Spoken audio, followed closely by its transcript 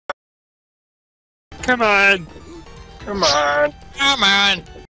Come on! Come on! Come on!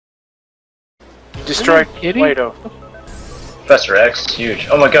 Destroy Play-Doh. Professor X, huge.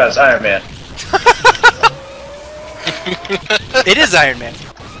 Oh my god, it's Iron Man. It is Iron Man.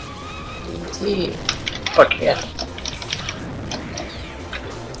 Indeed. Fuck yeah.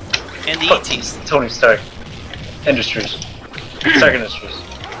 And the Fuck ETs. Tony Stark. Industries. Stark Industries.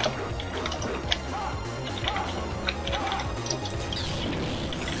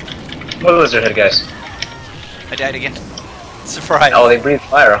 What lizard head, guys? I died again. Surprise. Oh, they breathe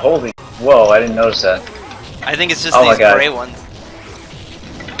fire. Holy. Whoa, I didn't notice that. I think it's just Oh my these God. gray ones.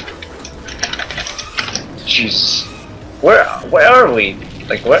 Jesus. Where are we?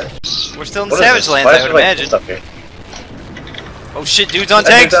 Like, what? We're still in What is Savage this? Lands, Why I is would there, like, imagine. stuff here? Oh shit, dudes on That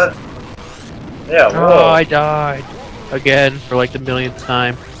tanks! dude's on- Yeah, whoa. Oh, I died. Again, for like the millionth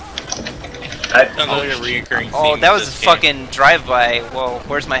time. Another reoccurring Oh, theme that of was a this game. fucking drive-by. Whoa,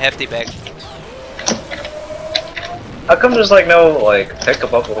 where's my hefty bag? How come there's like no like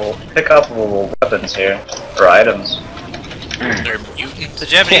pick-upable weapons here or items? They're mutants. The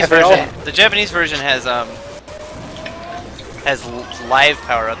Japanese Yeah, they're version. The Japanese version has live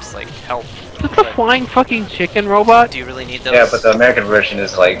power-ups like help. Is this a flying fucking chicken robot? Do you really need those? Yeah, but the American version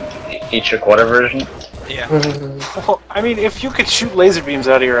is like eat your quarter version. Yeah. Well, I mean, if you could shoot laser beams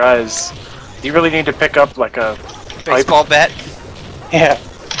out of your eyes, do you really need to pick up like a Baseball bat. Yeah.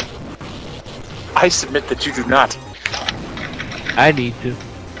 I submit that you do not. I need to.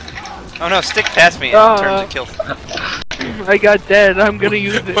 Oh no, stick past me in terms of kills. I got dead. I'm gonna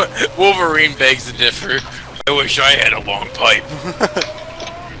use it. Wolverine begs to differ. I wish I had a long pipe.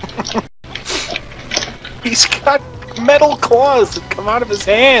 He's got metal claws that come out of his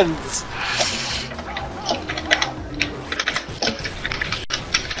hands.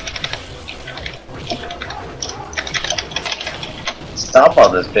 Stomp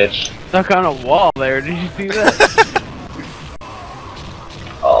on this bitch. Stuck on a wall there. Did you see that?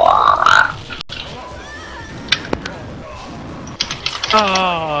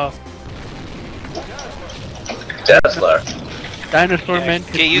 Oh, Dazzler. dinosaur Yeah, men.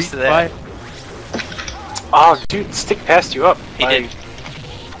 get used to that. Oh, dude, stick passed you up. He by did.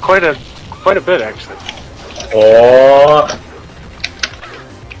 quite a bit actually. Oh.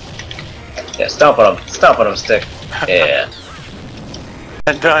 Yeah, stomp on him. Stomp on him, stick. Yeah.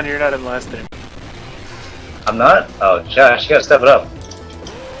 And Don, you're not in last name. I'm not? Oh, Josh, you gotta step it up.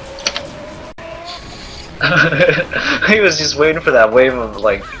 He was just waiting for that wave of,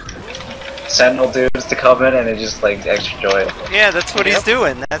 like, Sentinel dudes to come in and it just, like, extra joy. Yeah, that's what he's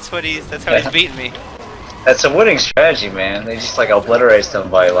doing. That's how he's beating me. That's a winning strategy, man. They just, like, obliterates them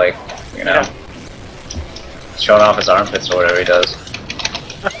by, like, you know, showing off his armpits or whatever he does.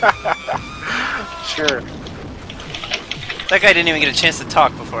 Sure. That guy didn't even get a chance to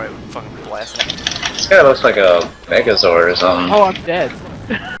talk before I fucking blasted him. This guy looks like a Megazord or something. Oh, I'm dead.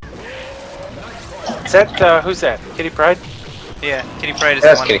 Is that, who's that? Kitty Pryde? Yeah, Kitty Pryde is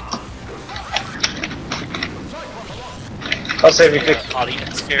That's the one. kidding. I'll save you.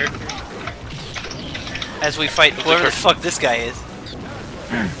 Audience character. As we fight whoever the fuck this guy is.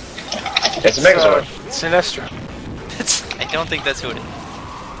 It's a Megazord. Sinestro. I don't think that's who it is.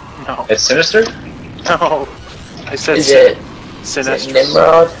 No. It's Sinister? No. I said Is it Sinestro.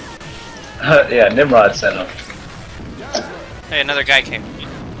 Nimrod? Yeah, Nimrod sent him. Hey, another guy came.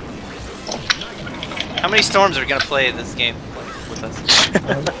 How many storms are gonna play this game with us?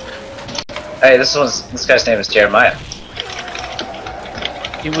 Hey, this guy's name is Jeremiah.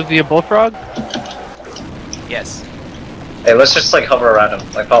 He was the bullfrog? Yes. Hey, let's just like hover around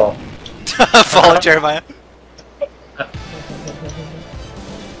him, like follow him. Follow Jeremiah. Oh,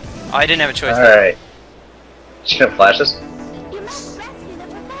 I didn't have a choice. Alright. She gonna flash us?